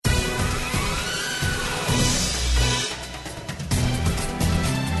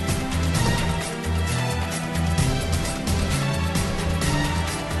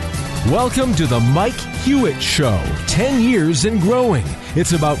Welcome to the Mike Hewitt Show. 10 years and growing.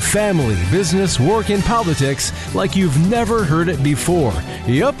 It's about family, business, work, and politics like you've never heard it before.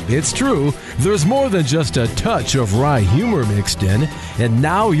 Yep, it's true. There's more than just a touch of wry humor mixed in. And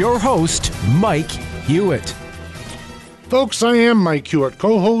now your host, Mike Hewitt. Folks, I am Mike Hewitt,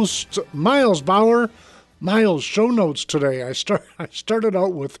 co-host Miles Bauer. Miles, show notes today. I started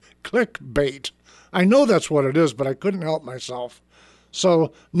out with clickbait. I know that's what it is, but I couldn't help myself.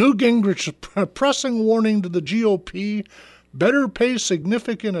 So, Newt Gingrich pressing warning to the GOP, better pay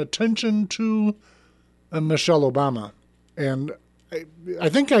significant attention to Michelle Obama. And I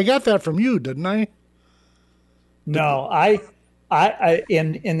think I got that from you, didn't I? No, I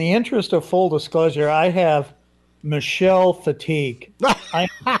in the interest of full disclosure, I have Michelle fatigue. I'm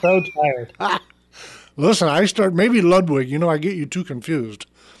so tired. Listen, maybe Ludwig, I get you too confused.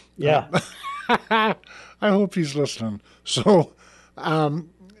 Yeah. I hope he's listening. So, no,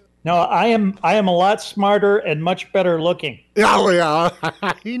 I am a lot smarter and much better looking. Yeah,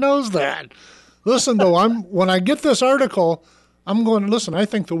 he knows that. Listen, though, when I get this article, I'm going, listen, I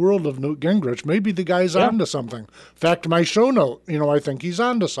think the world of Newt Gingrich. Maybe the guy's onto something. In fact, my show note, I think he's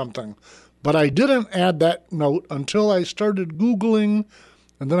onto something. But I didn't add that note until I started Googling,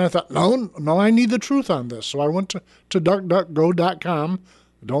 and then I thought, no, I need the truth on this. So I went to DuckDuckGo.com.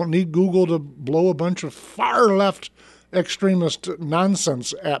 Don't need Google to blow a bunch of far left extremist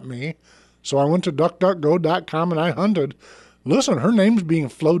nonsense at me. So I went to DuckDuckGo.com and I hunted. Listen, her name's being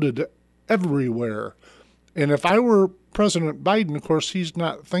floated everywhere. And if I were President Biden, of course, he's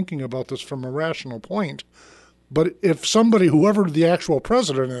not thinking about this from a rational point. But if somebody, whoever the actual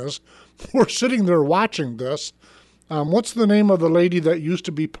president is, were sitting there watching this, what's the name of the lady that used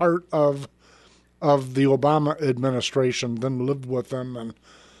to be part of the Obama administration, then lived with them and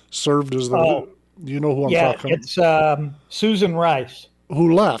served as the... You know who I'm talking about? Yeah, it's Susan Rice.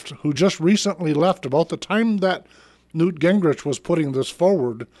 Who just recently left about the time that Newt Gingrich was putting this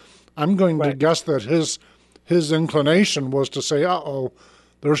forward. I'm going to guess that his inclination was to say,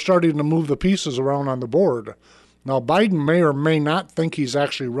 they're starting to move the pieces around on the board. Now, Biden may or may not think he's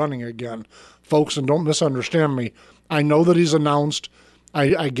actually running again. Folks, and don't misunderstand me. I know that he's announced.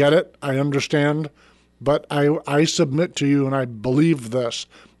 I get it. I understand. But I submit to you, and I believe this,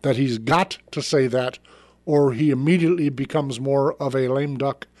 that he's got to say that, or he immediately becomes more of a lame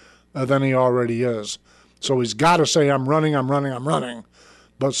duck than he already is. So he's got to say, I'm running.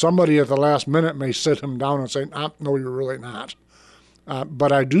 But somebody at the last minute may sit him down and say, no, you're really not.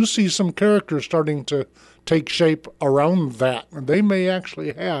 But I do see some characters starting to take shape around that. And they may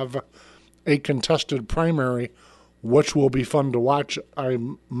actually have a contested primary, which will be fun to watch, I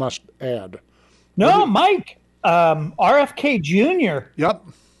must add. No, Mike, RFK Jr. Yep.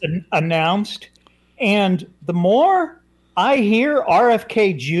 Announced, and the more I hear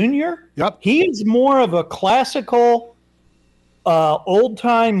RFK Jr., he is more of a classical,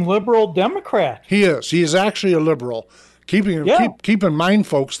 old-time liberal Democrat. He is. He is actually a liberal. Keep in mind,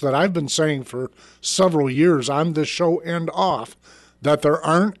 folks, that I've been saying for several years on this show and off that there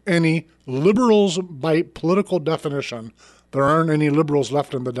aren't any liberals by political definition. There aren't any liberals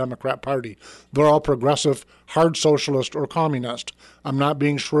left in the Democrat Party. They're all progressive, hard socialist, or communist. I'm not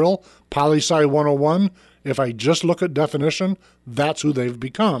being shrill. Poli-sci 101, if I just look at definition, that's who they've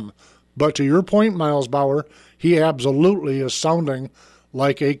become. But to your point, Miles Bauer, he absolutely is sounding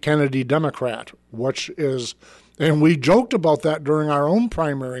like a Kennedy Democrat, which is, and we joked about that during our own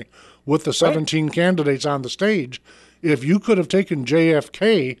primary with the 17 candidates on the stage. If you could have taken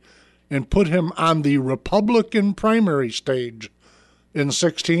JFK and put him on the Republican primary stage in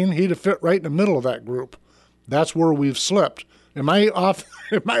 16, he'd have fit right in the middle of that group. That's where we've slipped. Am I off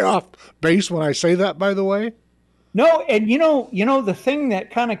base when I say that, by the way? No, and you know the thing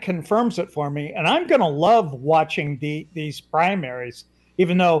that kind of confirms it for me, and I'm going to love watching these primaries,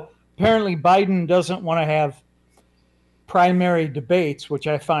 even though apparently Biden doesn't want to have primary debates, which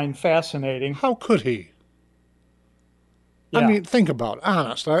I find fascinating. How could he? Yeah. I mean, think about it,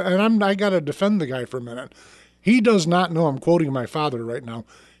 honest. I got to defend the guy for a minute. He does not know, I'm quoting my father right now,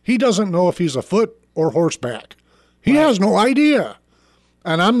 he doesn't know if he's afoot or horseback. He has no idea.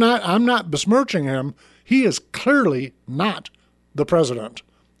 And I'm not besmirching him. He is clearly not the president.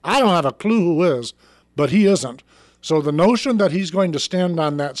 I don't have a clue who is, but he isn't. So the notion that he's going to stand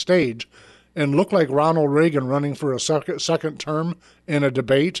on that stage and look like Ronald Reagan running for a second term in a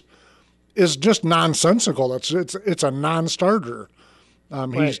debate is just nonsensical. It's a non-starter.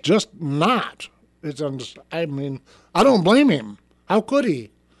 He's just not. I don't blame him. How could he?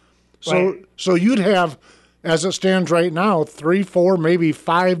 So you'd have, as it stands right now, 3, 4, maybe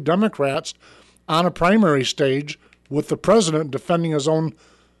 5 Democrats on a primary stage with the president defending his own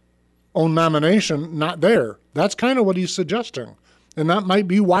own nomination not there. That's kind of what he's suggesting. And that might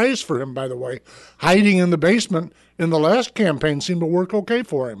be wise for him, by the way. Hiding in the basement in the last campaign seemed to work okay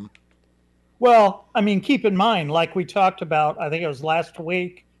for him. Well, I mean, keep in mind, like we talked about, I think it was last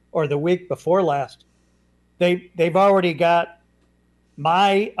week or the week before last, they've already got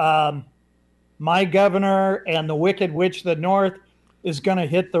my governor and the Wicked Witch of the North is going to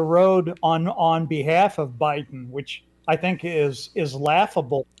hit the road on behalf of Biden, which I think is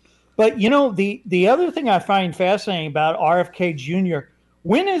laughable. But, you know, the other thing I find fascinating about RFK Jr.,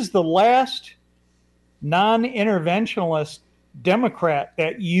 when is the last non-interventionalist Democrat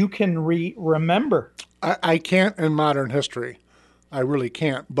that you can remember? I can't in modern history. I really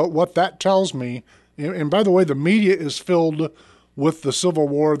can't. But what that tells me, and by the way, the media is filled with the civil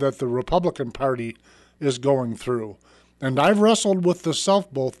war that the Republican Party is going through. And I've wrestled with this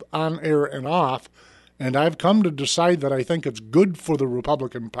self both on air and off, and I've come to decide that I think it's good for the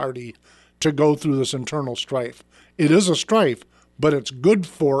Republican Party to go through this internal strife. It is a strife, but it's good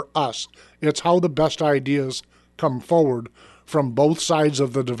for us. It's how the best ideas come forward from both sides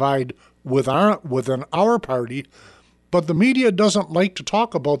of the divide within our party. But the media doesn't like to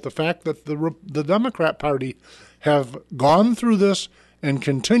talk about the fact that the Democrat Party have gone through this and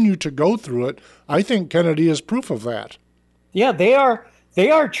continue to go through it. I think Kennedy is proof of that. Yeah, they are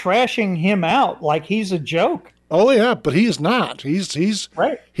trashing him out like he's a joke. Oh yeah, but he is not. He's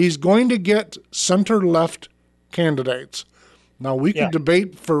right. He's going to get center-left candidates. Now we could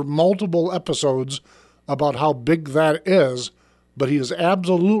debate for multiple episodes about how big that is, but he is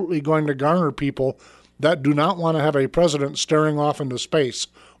absolutely going to garner people that do not want to have a president staring off into space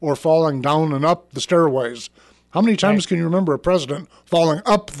or falling down and up the stairways. How many times can you remember a president falling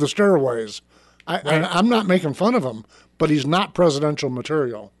up the stairways? I'm not making fun of him, but he's not presidential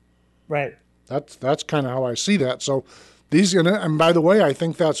material. Right. That's kind of how I see that. So and by the way, I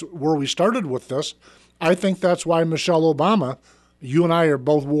think that's where we started with this. I think that's why Michelle Obama, you and I are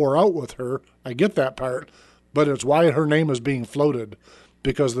both wore out with her. I get that part, but it's why her name is being floated,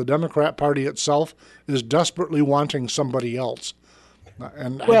 because the Democrat Party itself is desperately wanting somebody else.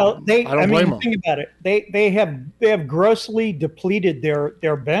 And well, I don't blame them. Think about it. They have grossly depleted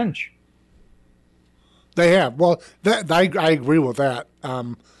their bench. They have. Well, I agree with that.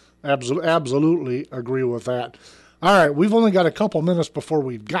 Absolutely agree with that. All right, we've only got a couple minutes before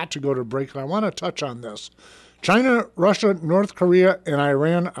we've got to go to break, and I want to touch on this. China, Russia, North Korea, and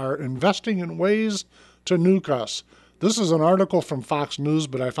Iran are investing in ways to nuke us. This is an article from Fox News,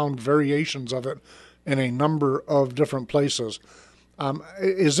 but I found variations of it in a number of different places.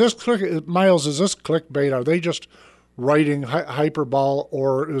 Is this Miles? Is this clickbait? Are they just writing hyperbole,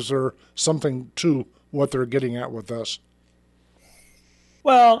 or is there something to what they're getting at with this?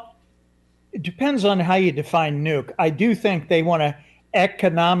 Well, it depends on how you define nuke. I do think they want to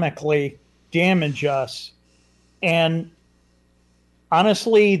economically damage us. And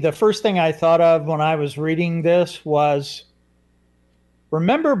honestly, the first thing I thought of when I was reading this was,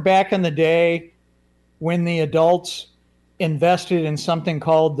 remember back in the day when the adults invested in something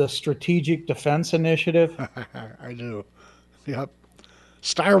called the Strategic Defense Initiative? I do. Yep.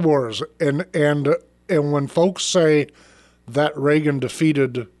 Star Wars. And when folks say that Reagan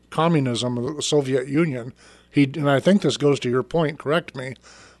defeated communism of the Soviet Union, and I think this goes to your point, correct me,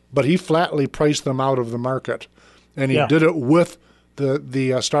 but he flatly priced them out of the market. And he did it with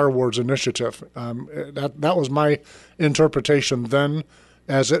the Star Wars initiative. That was my interpretation then,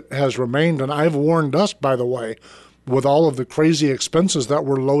 as it has remained. And I've warned us, by the way, with all of the crazy expenses that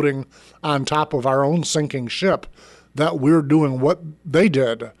we're loading on top of our own sinking ship, that we're doing what they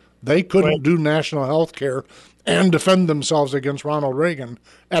did. They couldn't do national health care and defend themselves against Ronald Reagan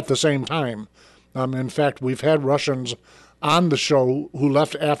at the same time. In fact, we've had Russians on the show who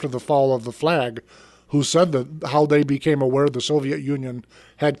left after the fall of the flag, who said that how they became aware the Soviet Union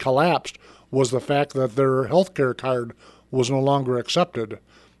had collapsed was the fact that their health care card was no longer accepted.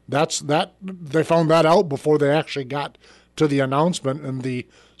 They found that out before they actually got to the announcement and the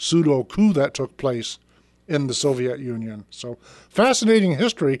pseudo coup that took place in the Soviet Union. So fascinating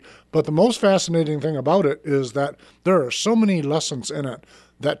history, but the most fascinating thing about it is that there are so many lessons in it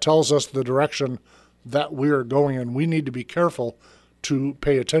that tells us the direction that we're going in. We need to be careful to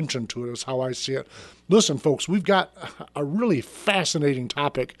pay attention to it, is how I see it. Listen, folks, we've got a really fascinating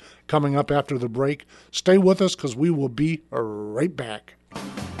topic coming up after the break. Stay with us because we will be right back.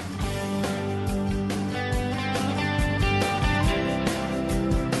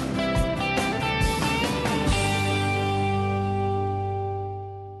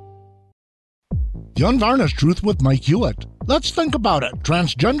 The Unvarnished Truth with Mike Hewitt. Let's think about it.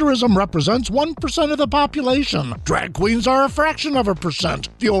 Transgenderism represents 1% of the population. Drag queens are a fraction of a percent.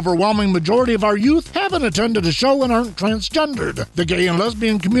 The overwhelming majority of our youth haven't attended a show and aren't transgendered. The gay and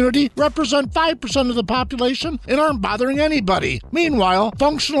lesbian community represent 5% of the population and aren't bothering anybody. Meanwhile,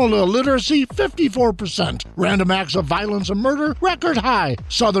 functional illiteracy, 54%. Random acts of violence and murder, record high.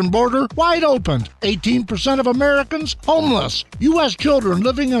 Southern border, wide open. 18% of Americans, homeless. U.S. children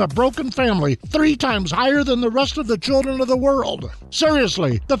living in a broken family, 3 times higher than the rest of the children of the world.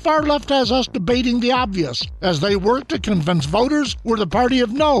 Seriously, the far left has us debating the obvious as they work to convince voters we're the party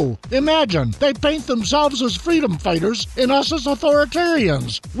of no. Imagine, they paint themselves as freedom fighters and us as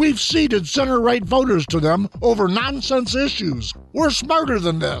authoritarians. We've ceded center-right voters to them over nonsense issues. We're smarter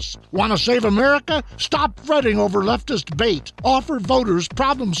than this. Want to save America? Stop fretting over leftist bait. Offer voters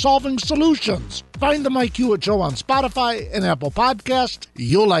problem-solving solutions. Find the Mike Hewitt Show on Spotify and Apple Podcast.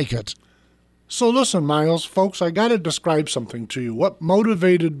 You'll like it. So listen, Miles, folks, I got to describe something to you. What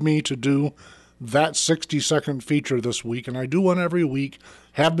motivated me to do that 60-second feature this week, and I do one every week,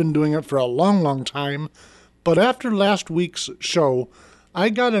 have been doing it for a long, long time, but after last week's show, I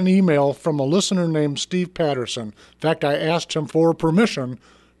got an email from a listener named Steve Patterson. In fact, I asked him for permission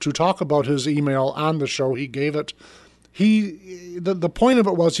to talk about his email on the show. He gave it. The point of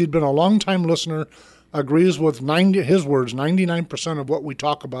it was he'd been a long-time listener, agrees with his words, 99% of what we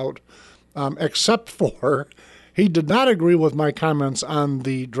talk about, except for he did not agree with my comments on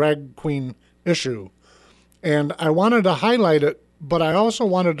the drag queen issue. And I wanted to highlight it, but I also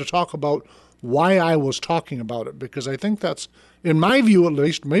wanted to talk about why I was talking about it, because I think that's, in my view at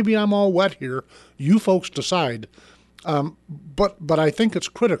least, maybe I'm all wet here, you folks decide, but I think it's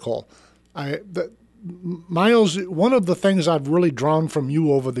critical. Miles, one of the things I've really drawn from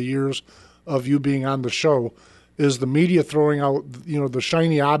you over the years of you being on the show is the media throwing out, the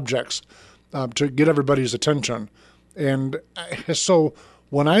shiny objects to get everybody's attention. And so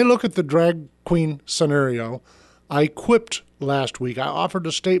when I look at the drag queen scenario, I quipped last week. I offered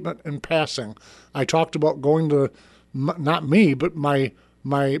a statement in passing. I talked about going to, not me, but my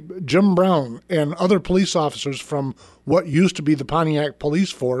Jim Brown and other police officers from what used to be the Pontiac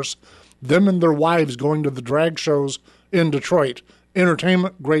Police Force, them and their wives going to the drag shows in Detroit.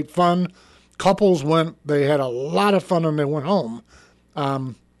 Entertainment, great fun. Couples went, they had a lot of fun, and they went home.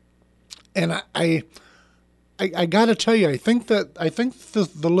 And I got to tell you, I think the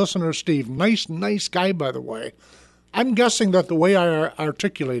listener, Steve, nice guy, by the way, I'm guessing that the way I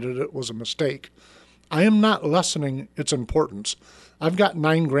articulated it was a mistake. I am not lessening its importance. I've got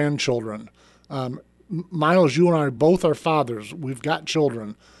 9 grandchildren. Miles, you and I both are fathers. We've got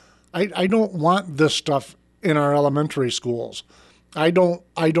children. I don't want this stuff in our elementary schools. I don't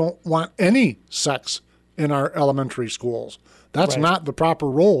want any sex in our elementary schools. That's right. Not the proper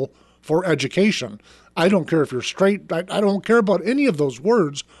role for education. I don't care if you're straight. I don't care about any of those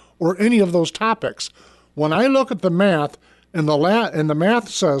words or any of those topics. When I look at the math, and the math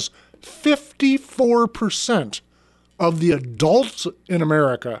says 54% of the adults in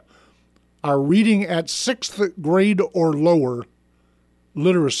America are reading at 6th grade or lower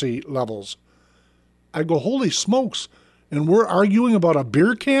literacy levels. I go, holy smokes, and we're arguing about a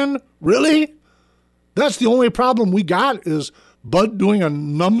beer can? Really? That's the only problem we got is Bud doing a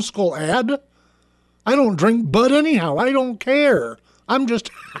numbskull ad? I don't drink Bud anyhow. I don't care. I'm just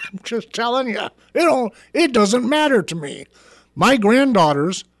telling you. It doesn't matter to me. My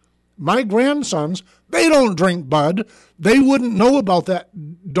granddaughters, my grandsons, they don't drink Bud. They wouldn't know about that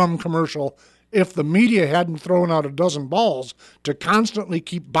dumb commercial if the media hadn't thrown out a dozen balls to constantly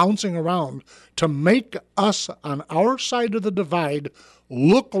keep bouncing around to make us on our side of the divide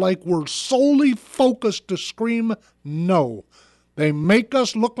look like we're solely focused to scream no. They make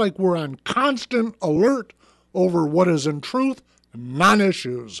us look like we're on constant alert over what is in truth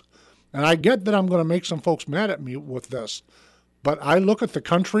non-issues. And I get that I'm going to make some folks mad at me with this, but I look at the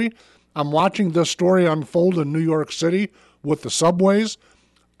country. I'm watching this story unfold in New York City with the subways.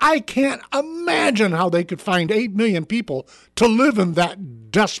 I can't imagine how they could find 8 million people to live in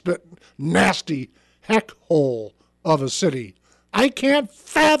that desperate, nasty heck hole of a city. I can't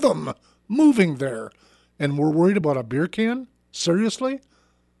fathom moving there. And we're worried about a beer can? Seriously?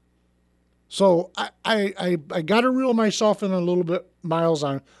 So I got to reel myself in a little bit, Miles.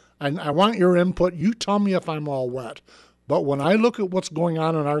 I want your input. You tell me if I'm all wet. But when I look at what's going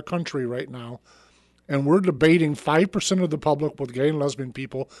on in our country right now, and we're debating 5% of the public with gay and lesbian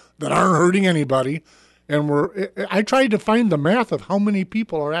people that aren't hurting anybody, and I tried to find the math of how many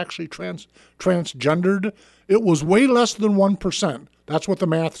people are actually transgendered. It was way less than 1%. That's what the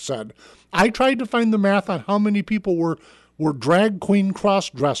math said. I tried to find the math on how many people were drag queen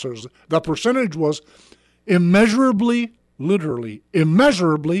cross-dressers. The percentage was immeasurably literally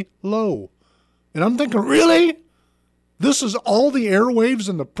immeasurably low. And I'm thinking, really? This is all the airwaves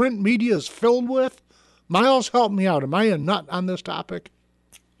and the print media is filled with? Miles, help me out. Am I a nut on this topic?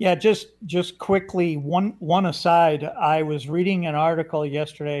 Yeah, just quickly, one aside. I was reading an article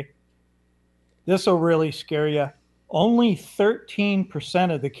yesterday. This will really scare you. Only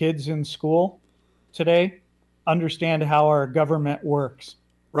 13% of the kids in school today understand how our government works.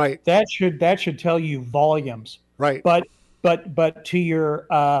 Right. That should tell you volumes. Right. But to your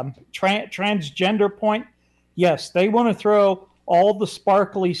transgender point, yes, they want to throw all the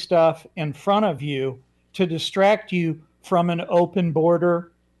sparkly stuff in front of you to distract you from an open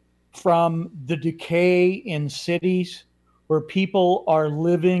border, from the decay in cities where people are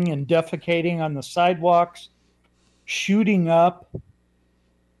living and defecating on the sidewalks, shooting up,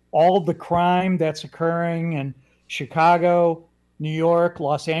 all the crime that's occurring in Chicago, New York,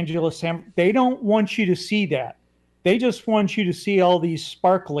 Los Angeles. They don't want you to see that. They just want you to see all these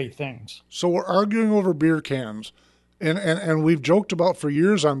sparkly things. So we're arguing over beer cans. And we've joked about for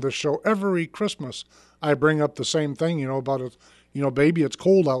years on this show, every Christmas, I bring up the same thing, about it. Baby, it's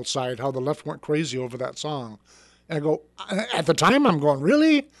cold outside, how the left went crazy over that song. And I go, at the time, I'm going,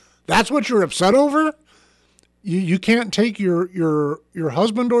 really? That's what you're upset over? You can't take your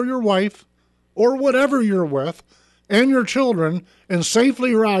husband or your wife or whatever you're with and your children and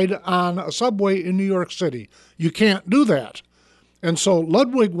safely ride on a subway in New York City. You can't do that. And so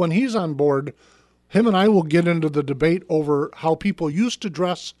Ludwig, when he's on board, him and I will get into the debate over how people used to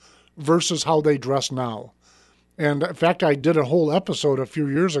dress versus how they dress now. And in fact, I did a whole episode a few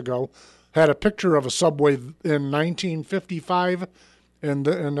years ago, had a picture of a subway in 1955, and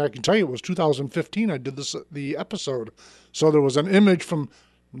I can tell you it was 2015 I did the episode. So there was an image from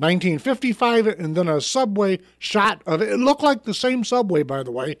 1955 and then a subway shot of it. It looked like the same subway, by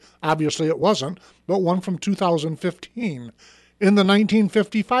the way. Obviously it wasn't, but one from 2015. In the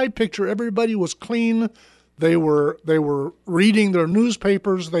 1955 picture, everybody was clean. They were reading their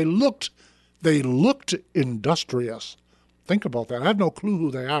newspapers. They looked industrious. Think about that. I have no clue who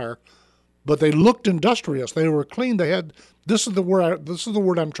they are, but they looked industrious. They were clean. They had, this is the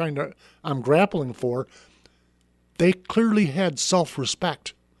word I'm grappling for. They clearly had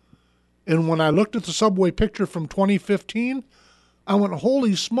self-respect. And when I looked at the subway picture from 2015, I went,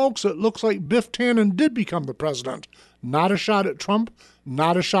 holy smokes, it looks like Biff Tannen did become the president. Not a shot at Trump,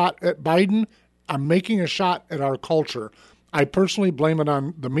 not a shot at Biden. I'm making a shot at our culture. I personally blame it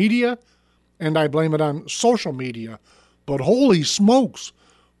on the media, and I blame it on social media. But holy smokes,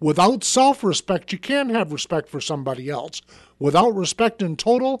 without self-respect, you can't have respect for somebody else. Without respect in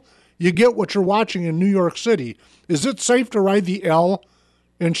total, you get what you're watching in New York City. Is it safe to ride the L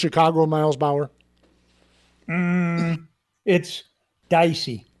in Chicago, Miles Bauer? It's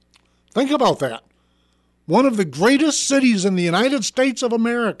dicey. Think about that. One of the greatest cities in the United States of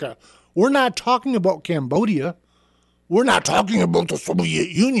America. We're not talking about Cambodia. We're not talking about the Soviet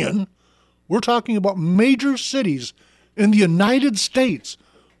Union. We're talking about major cities in the United States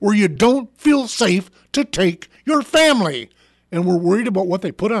where you don't feel safe to take your family. And we're worried about what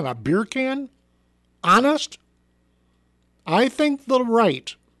they put on a beer can? Honest? I think the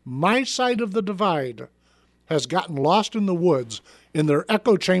right, my side of the divide, has gotten lost in the woods in their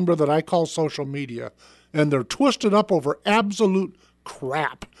echo chamber that I call social media. And they're twisted up over absolute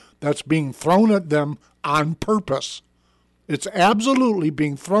crap that's being thrown at them on purpose. It's absolutely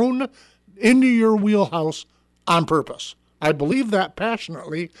being thrown into your wheelhouse on purpose. I believe that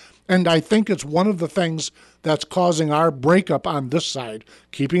passionately, and I think it's one of the things that's causing our breakup on this side.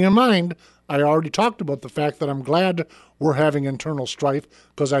 Keeping in mind, I already talked about the fact that I'm glad we're having internal strife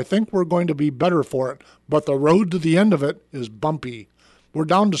because I think we're going to be better for it, but the road to the end of it is bumpy. We're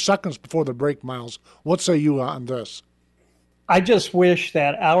down to seconds before the break, Miles. What say you on this? I just wish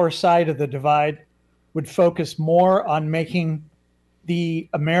that our side of the divide would focus more on making the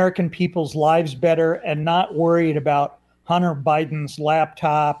American people's lives better and not worried about Hunter Biden's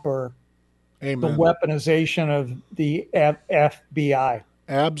laptop or Amen. The weaponization of the FBI.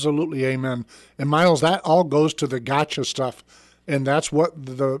 Absolutely, amen. And Miles, that all goes to the gotcha stuff, and that's what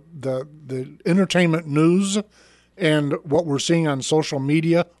the entertainment news and what we're seeing on social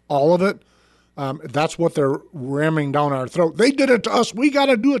media, all of it, that's what they're ramming down our throat. They did it to us. We got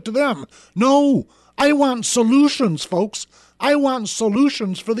to do it to them. No, I want solutions, folks. I want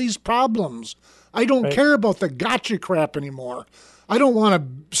solutions for these problems. I don't care about the gotcha crap anymore. I don't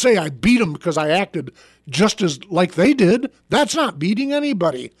want to say I beat them because I acted just as like they did. That's not beating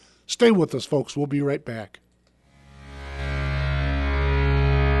anybody. Stay with us, folks. We'll be right back.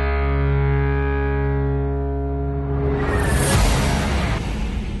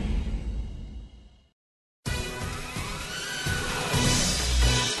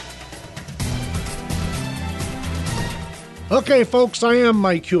 Okay, folks, I am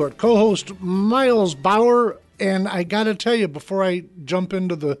Mike Hewitt, co-host Miles Bauer, and I got to tell you, before I jump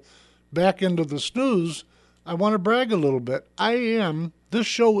into the back end of the snooze, I want to brag a little bit. This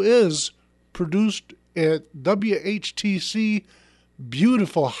show is produced at WHTC,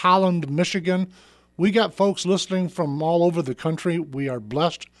 beautiful Holland, Michigan. We got folks listening from all over the country. We are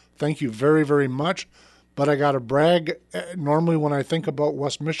blessed. Thank you very, very much. But I got to brag. Normally when I think about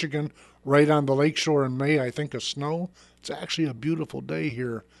West Michigan, right on the lakeshore in May, I think of snow. It's actually a beautiful day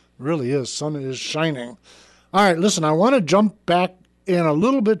here. It really is. Sun is shining. All right, listen, I want to jump back in a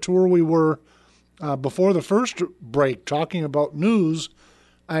little bit to where we were before the first break, talking about news.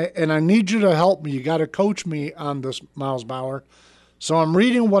 And I need you to help me. You got to coach me on this, Miles Bauer. So I'm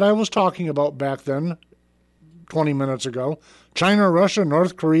reading what I was talking about back then, 20 minutes ago. China, Russia,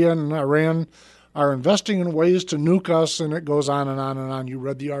 North Korea, and Iran are investing in ways to nuke us, and it goes on and on and on. You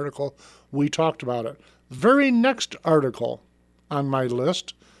read the article. We talked about it. Very next article on my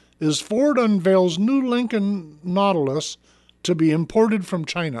list is Ford unveils new Lincoln Nautilus to be imported from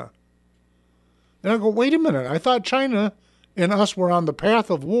China. And I go, wait a minute. I thought China and us were on the path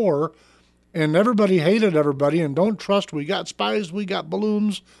of war, and everybody hated everybody, and don't trust. We got spies, we got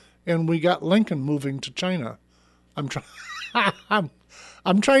balloons, and we got Lincoln moving to China. I'm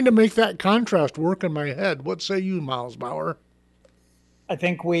trying to make that contrast work in my head. What say you, Miles Bauer? I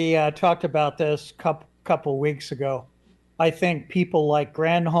think we talked about this couple weeks ago. I think people like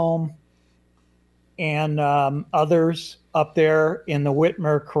Granholm and others up there in the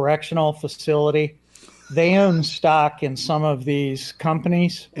Whitmer Correctional Facility, they own stock in some of these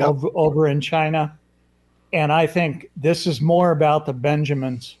companies over in China. And I think this is more about the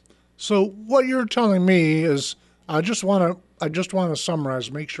Benjamins. So what you're telling me is, I just want to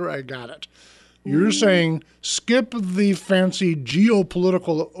summarize, make sure I got it. You're saying skip the fancy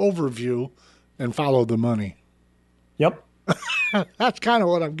geopolitical overview and follow the money. Yep. That's kind of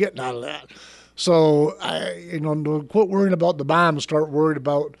what I'm getting out of that. So, quit worrying about the bombs, start worried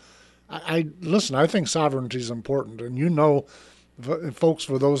about, listen, I think sovereignty is important. And folks,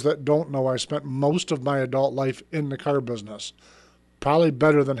 for those that don't know, I spent most of my adult life in the car business. Probably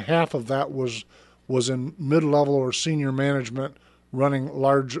better than half of that was in mid-level or senior management running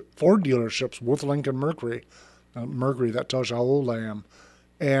large Ford dealerships with Lincoln Mercury. Mercury, that tells you how old I am.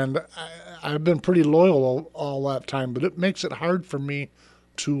 And I've been pretty loyal all that time, but it makes it hard for me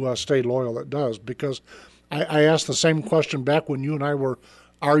to stay loyal. It does, because I asked the same question back when you and I were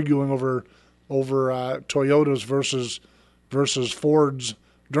arguing over Toyotas versus Fords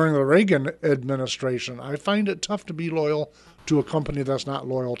during the Reagan administration. I find it tough to be loyal to a company that's not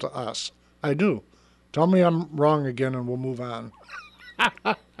loyal to us. I do. Tell me I'm wrong again, and we'll move on.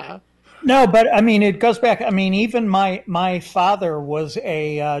 No, but I mean, it goes back. I mean, even my father was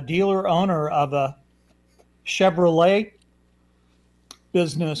a dealer owner of a Chevrolet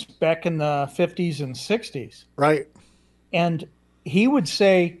business back in the 50s and 60s. Right. And he would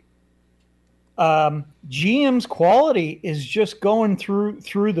say GM's quality is just going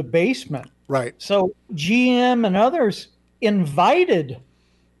through the basement. Right. So GM and others invited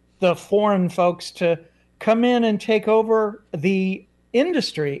the foreign folks to come in and take over the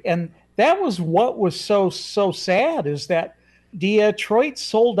industry. And that was what was so sad, is that Detroit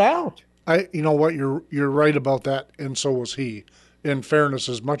sold out. You know what, you're right about that, and so was he. In fairness,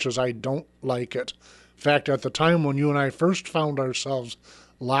 as much as I don't like it. In fact, at the time when you and I first found ourselves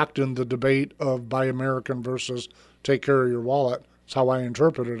locked in the debate of buy American versus take care of your wallet, that's how I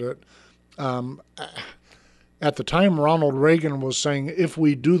interpreted it. At the time, Ronald Reagan was saying, if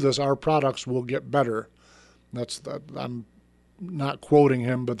we do this, our products will get better. I'm not quoting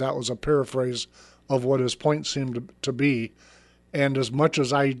him, but that was a paraphrase of what his point seemed to be. And as much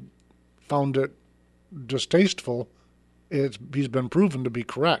as I found it distasteful, he's been proven to be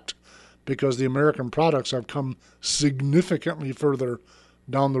correct, because the American products have come significantly further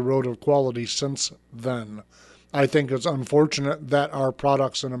down the road of quality since then. I think it's unfortunate that our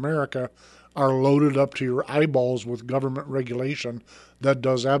products in America are loaded up to your eyeballs with government regulation that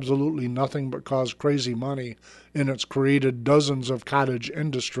does absolutely nothing but cause crazy money, and it's created dozens of cottage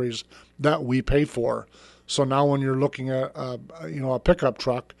industries that we pay for. So now when you're looking at a pickup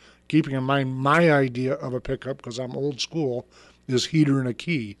truck, keeping in mind my idea of a pickup, because I'm old school, is heater and a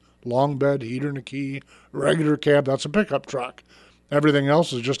key. Long bed, heater and a key, regular cab, that's a pickup truck. Everything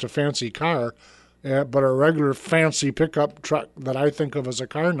else is just a fancy car. But a regular fancy pickup truck that I think of as a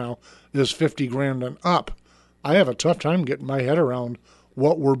car now is $50,000 and up. I have a tough time getting my head around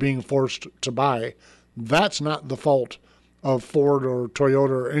what we're being forced to buy. That's not the fault of Ford or Toyota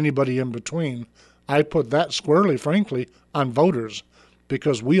or anybody in between. I put that squarely, frankly, on voters,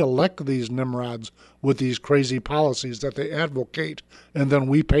 because we elect these nimrods with these crazy policies that they advocate, and then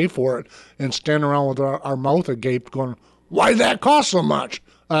we pay for it and stand around with our mouth agape going, why that cost so much?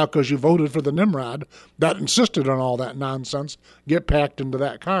 Because you voted for the Nimrod that insisted on all that nonsense, get packed into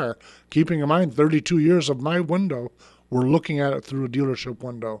that car. Keeping in mind, 32 years of my window, we're looking at it through a dealership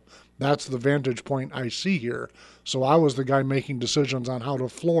window. That's the vantage point I see here. So I was the guy making decisions on how to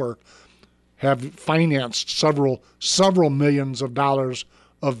floor, have financed several millions of dollars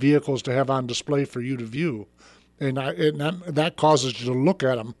of vehicles to have on display for you to view. And that causes you to look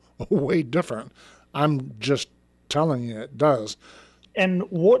at them way different. I'm just telling you it does. And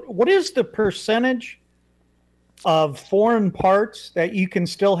what is the percentage of foreign parts that you can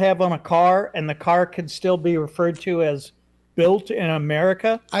still have on a car and the car can still be referred to as built in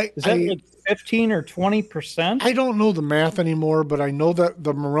America? Is that like 15 or 20%? I don't know the math anymore, but I know that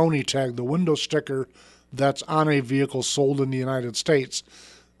the Moroni tag, the window sticker that's on a vehicle sold in the United States,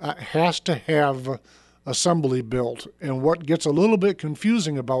 has to have assembly built. And what gets a little bit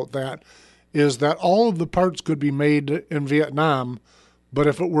confusing about that is that all of the parts could be made in Vietnam, but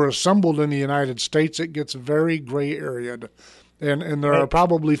if it were assembled in the United States, it gets very gray areaed. And there are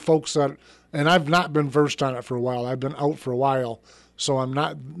probably folks that, and I've not been versed on it for a while. I've been out for a while, so I'm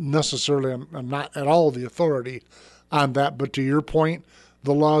not necessarily, I'm not at all the authority on that. But to your point,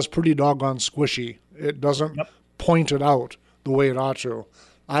 the law is pretty doggone squishy. It doesn't point it out the way it ought to.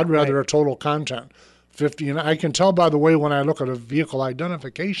 I'd rather a total content. 50, and I can tell by the way when I look at a vehicle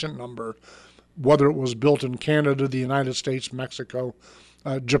identification number, whether it was built in Canada, the United States, Mexico,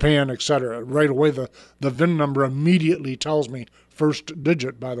 Japan, etc. Right away, the VIN number immediately tells me first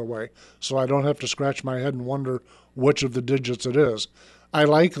digit, by the way, so I don't have to scratch my head and wonder which of the digits it is. I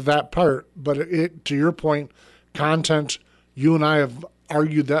like that part, but it to your point, content, you and I have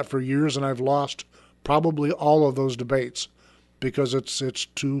argued that for years, and I've lost probably all of those debates because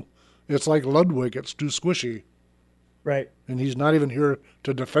it's like Ludwig, it's too squishy. Right. And he's not even here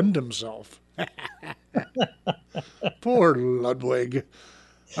to defend himself. Poor Ludwig.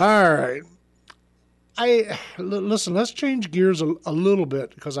 All right. Listen, let's change gears a little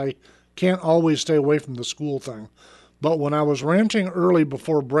bit because I can't always stay away from the school thing. But when I was ranting early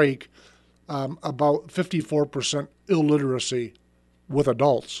before break about 54% illiteracy with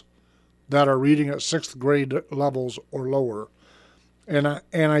adults that are reading at 6th grade levels or lower, and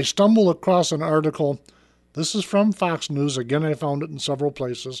I stumble across an article. This is from Fox News. Again, I found it in several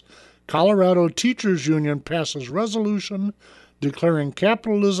places. Colorado Teachers Union passes resolution declaring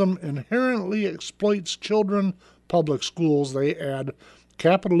capitalism inherently exploits children, public schools. They add,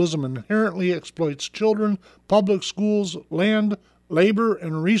 capitalism inherently exploits children, public schools, land, labor,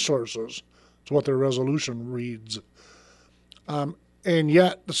 and resources. That's what their resolution reads. And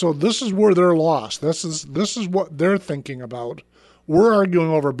yet, so this is where they're lost. This is what they're thinking about. We're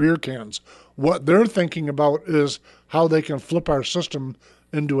arguing over beer cans. What they're thinking about is how they can flip our system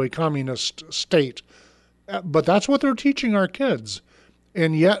into a communist state. But that's what they're teaching our kids.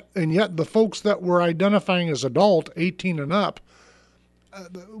 And yet the folks that we're identifying as adult, 18 and up,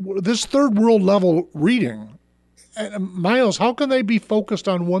 this third world level reading, Miles, how can they be focused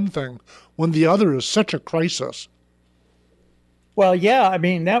on one thing when the other is such a crisis? Well, yeah, I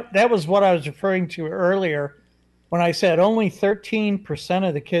mean, that was what I was referring to earlier when I said only 13%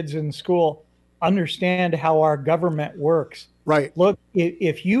 of the kids in school understand how our government works. Right. Look,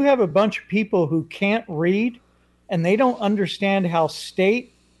 if you have a bunch of people who can't read and they don't understand how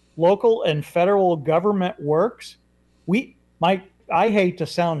state, local, and federal government works, I hate to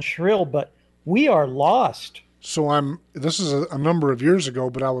sound shrill, but we are lost. So this is a number of years ago,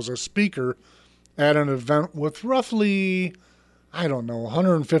 but I was a speaker at an event with roughly,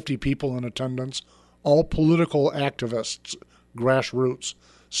 150 people in attendance, all political activists, grassroots,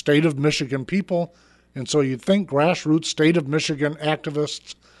 state of Michigan people. And so you'd think grassroots, state of Michigan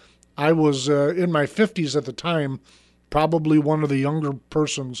activists. I was in my 50s at the time, probably one of the younger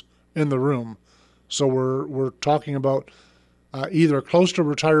persons in the room. So we're talking about either close to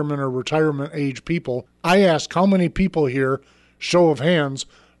retirement or retirement age people. I asked how many people here, show of hands,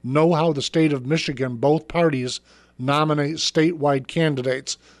 know how the state of Michigan, both parties, nominate statewide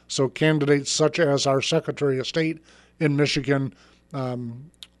candidates. So candidates such as our Secretary of State in Michigan,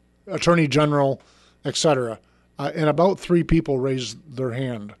 Attorney General, etc. And about 3 people raised their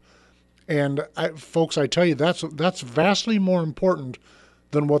hand. And folks, I tell you, that's vastly more important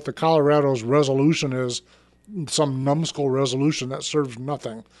than what the Colorado's resolution is, some numbskull resolution that serves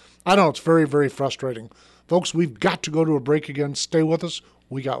nothing. I know, it's very, very frustrating. Folks, we've got to go to a break again. Stay with us.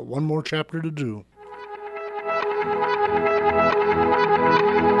 We got one more chapter to do.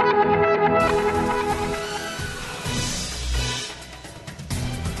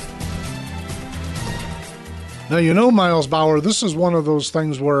 Now, Miles Bauer, this is one of those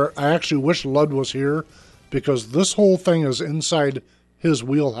things where I actually wish Ludd was here because this whole thing is inside his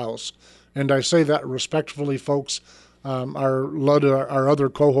wheelhouse. And I say that respectfully, folks. Our Ludd, our other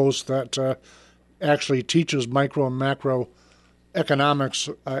co-host that actually teaches micro and macro economics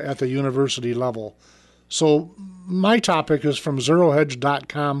at the university level. So my topic is from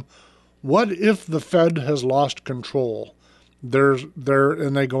zerohedge.com. What if the Fed has lost control?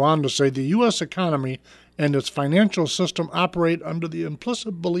 And they go on to say the U.S. economy and its financial system operate under the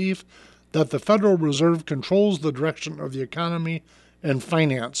implicit belief that the Federal Reserve controls the direction of the economy and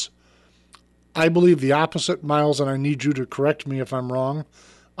finance. I believe the opposite, Miles, and I need you to correct me if I'm wrong.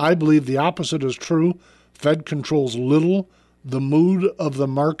 I believe the opposite is true. Fed controls little. The mood of the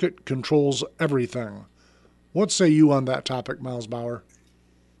market controls everything. What say you on that topic, Miles Bauer?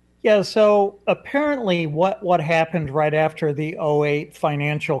 Yeah, so apparently what happened right after the '08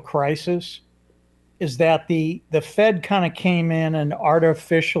 financial crisis is that the Fed kind of came in and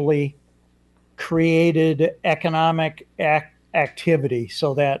artificially created economic activity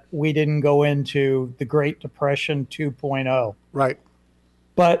so that we didn't go into the Great Depression 2.0. Right.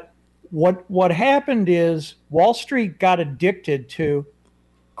 But what happened is Wall Street got addicted to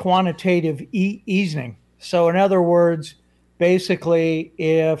quantitative easing. So in other words, basically,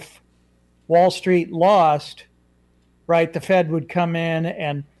 if Wall Street lost, right, the Fed would come in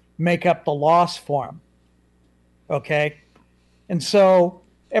and make up the loss for them. Okay? And so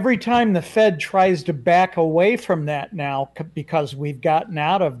every time the Fed tries to back away from that now, because we've gotten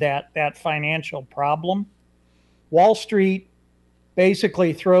out of that financial problem, Wall Street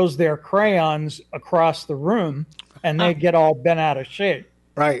basically throws their crayons across the room and they get all bent out of shape.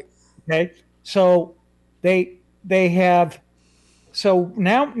 Right. Okay? So they have, so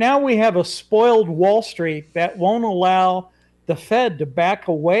now we have a spoiled Wall Street that won't allow the Fed to back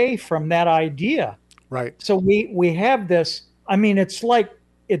away from that idea. Right. So we have this. I mean, it's like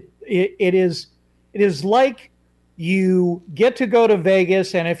it is like you get to go to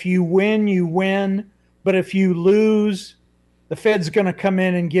Vegas, and if you win, you win. But if you lose, the Fed's going to come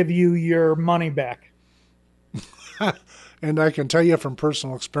in and give you your money back. And I can tell you from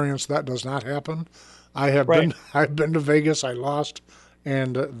personal experience that does not happen. I've been to Vegas, I lost,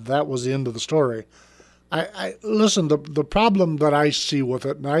 and that was the end of the story. I listen, the problem that I see with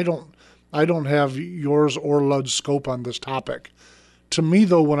it, and I don't have yours or Ludd's scope on this topic. To me,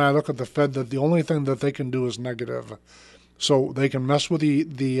 though, when I look at the Fed, that the only thing that they can do is negative. So they can mess with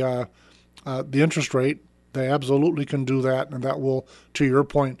the interest rate. They absolutely can do that, and that will, to your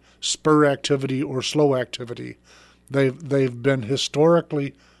point, spur activity or slow activity. They've been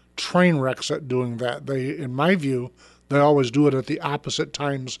historically train wrecks at doing that. In my view, they always do it at the opposite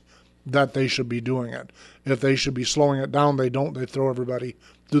times that they should be doing it. If they should be slowing it down, they don't. They throw everybody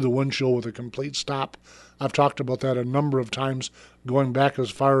through the windshield with a complete stop. I've talked about that a number of times, going back as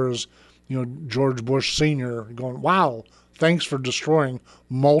far as George Bush Sr. going, wow, thanks for destroying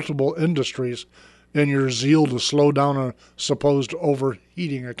multiple industries in your zeal to slow down a supposed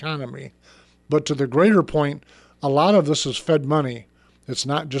overheating economy. But to the greater point, a lot of this is Fed money. It's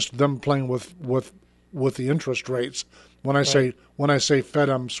not just them playing with the interest rates. When I say Fed,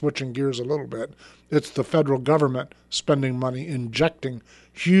 I'm switching gears a little bit. It's the federal government spending money, injecting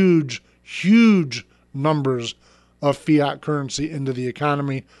huge numbers of fiat currency into the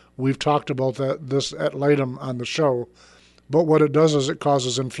economy. We've talked about this at litem on the show. But what it does is it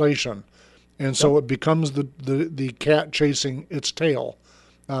causes inflation. And so it becomes the cat chasing its tail.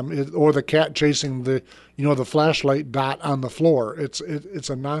 Or the cat chasing the flashlight dot on the floor. It's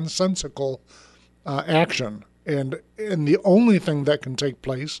a nonsensical action, and the only thing that can take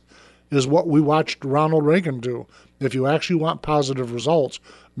place is what we watched Ronald Reagan do. If you actually want positive results,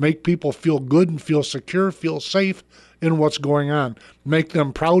 make people feel good and feel secure, feel safe in what's going on. Make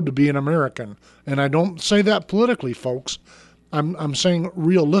them proud to be an American. And I don't say that politically, folks. I'm saying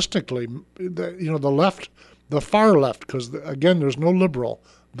realistically. The left, the far left, because again, there's no liberal.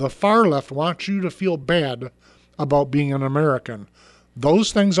 The far left wants you to feel bad about being an American.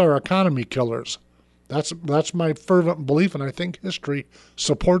 Those things are economy killers. That's my fervent belief, and I think history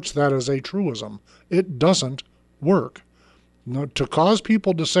supports that as a truism. It doesn't work. To cause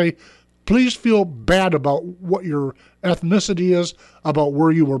people to say, please feel bad about what your ethnicity is, about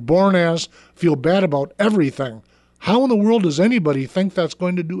where you were born as, feel bad about everything. How in the world does anybody think that's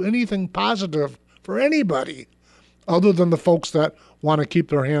going to do anything positive for anybody other than the folks that want to keep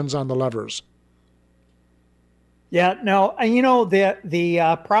their hands on the levers? Yeah, no,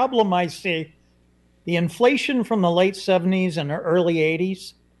 the problem I see, the inflation from the late 70s and the early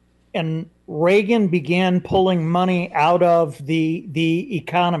 80s, and Reagan began pulling money out of the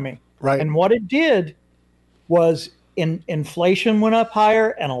economy. Right. And what it did was inflation went up higher,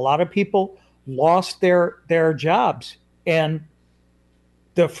 and a lot of people lost their jobs. And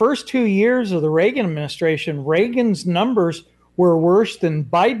the first 2 years of the Reagan administration, Reagan's numbers were worse than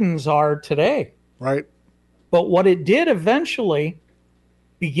Biden's are today. Right. But what it did eventually,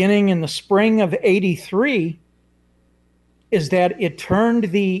 beginning in the spring of 83, is that it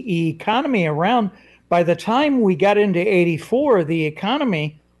turned the economy around. By the time we got into 84, the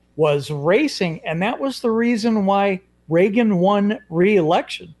economy was racing, and that was the reason why Reagan won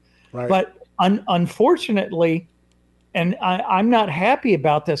re-election. Right. But unfortunately, and I'm not happy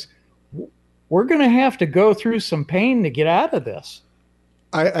about this, we're going to have to go through some pain to get out of this.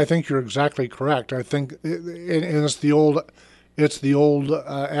 I think you're exactly correct. I think it's the old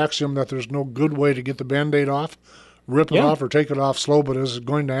axiom that there's no good way to get the Band-Aid off. Rip it off or take it off slow, but it's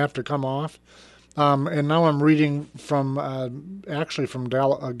going to have to come off. And now I'm reading from a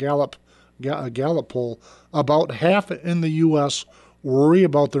Gallup poll. About half in the U.S. worry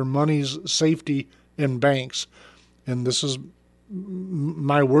about their money's safety in banks. And this is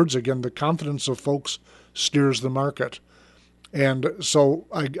my words again, the confidence of folks steers the market. And so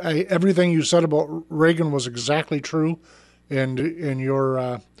everything you said about Reagan was exactly true, and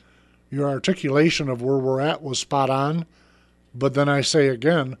your articulation of where we're at was spot on. But then I say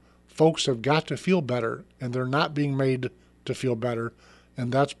again, folks have got to feel better, and they're not being made to feel better.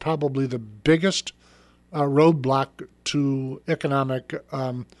 And that's probably the biggest roadblock to an economic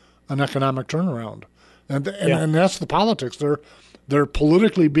turnaround. And that's the politics. They're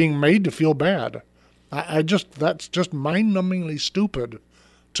politically being made to feel bad. That's just mind-numbingly stupid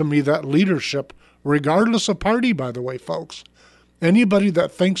to me, that leadership, regardless of party, by the way, folks. Anybody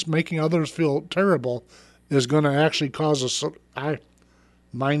that thinks making others feel terrible is going to actually cause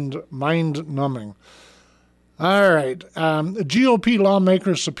mind-numbing. All right. GOP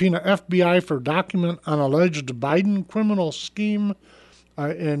lawmakers subpoena FBI for document on alleged Biden criminal scheme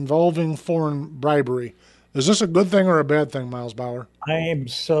involving foreign bribery. Is this a good thing or a bad thing, Miles Bauer? I am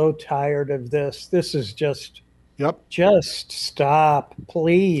so tired of this. This is just... Yep. Just stop,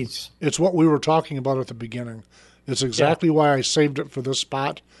 please. It's what we were talking about at the beginning. It's exactly why I saved it for this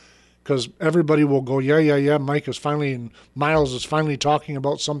spot, because everybody will go, yeah, Miles is finally talking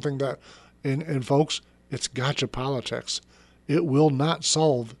about something that, and folks, it's gotcha politics. It will not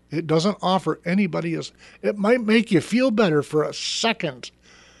solve. It doesn't offer anybody it might make you feel better for a second,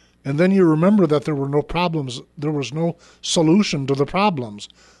 and then you remember that there were no problems. There was no solution to the problems.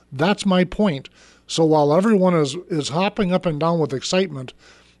 That's my point. So while everyone is hopping up and down with excitement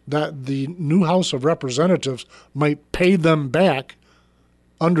that the new House of Representatives might pay them back,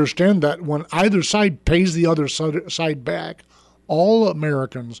 understand that when either side pays the other side back, all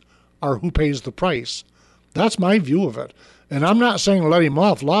Americans are who pays the price. That's my view of it. And I'm not saying let him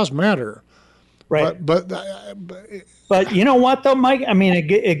off. Laws matter. Right. But you know what, though, Mike? I mean,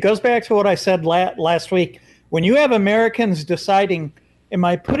 it goes back to what I said last week. When you have Americans deciding, am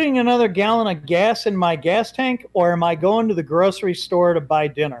I putting another gallon of gas in my gas tank, or am I going to the grocery store to buy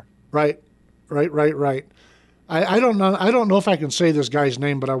dinner? Right. I don't know if I can say this guy's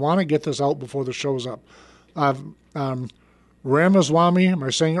name, but I want to get this out before the show's up. Ramaswamy, am I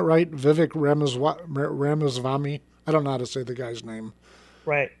saying it right? Vivek Ramaswamy. I don't know how to say the guy's name.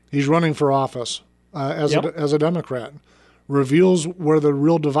 Right. He's running for office as a Democrat. Reveals where the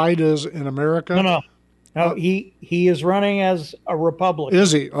real divide is in America. No, he is running as a Republican.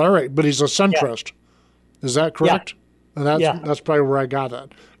 Is he? All right, but he's a centrist. Yeah. Is that correct? Yeah. That's probably where I got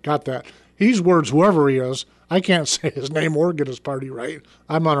that. He's words whoever he is. I can't say his name or get his party right.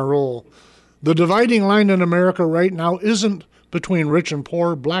 I'm on a roll. The dividing line in America right now isn't between rich and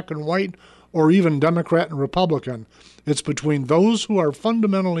poor, black and white, or even Democrat and Republican. It's between those who are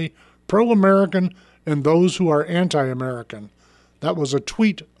fundamentally pro-American and those who are anti-American. That was a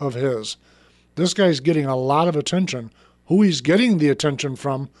tweet of his. This guy's getting a lot of attention. Who he's getting the attention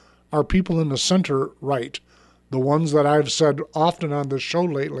from are people in the center right, the ones that I've said often on this show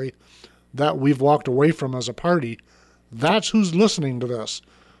lately that we've walked away from as a party. That's who's listening to this.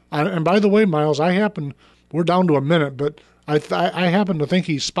 And by the way, Miles, we're down to a minute, but I happen to think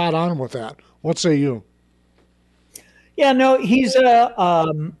he's spot on with that. What say you? Yeah, no, he's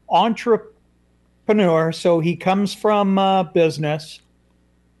a entrepreneur, so he comes from business,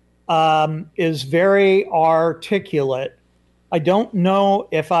 is very articulate. I don't know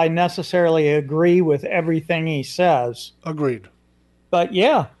if I necessarily agree with everything he says. Agreed. But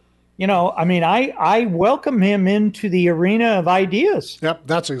yeah, I welcome him into the arena of ideas. Yep,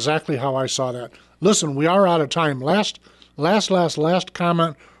 that's exactly how I saw that. Listen, we are out of time. Last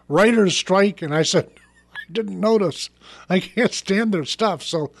comment, writers strike, and I said, didn't notice. I can't stand their stuff,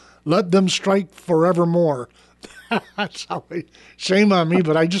 so let them strike forevermore. That's how shame on me,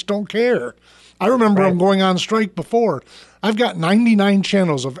 but I just don't care. I remember them going on strike before. I've got 99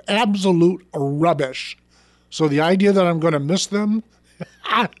 channels of absolute rubbish. So the idea that I'm going to miss them,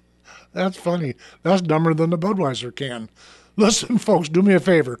 that's funny. That's dumber than the Budweiser can. Listen, folks, do me a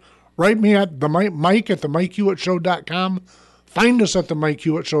favor. Write me at Mike at themikehewittShow.com. Find us at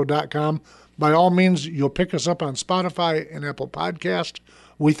themikehewittShow.com. By all means, you'll pick us up on Spotify and Apple Podcast.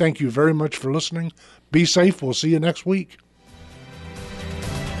 We thank you very much for listening. Be safe. We'll see you next week.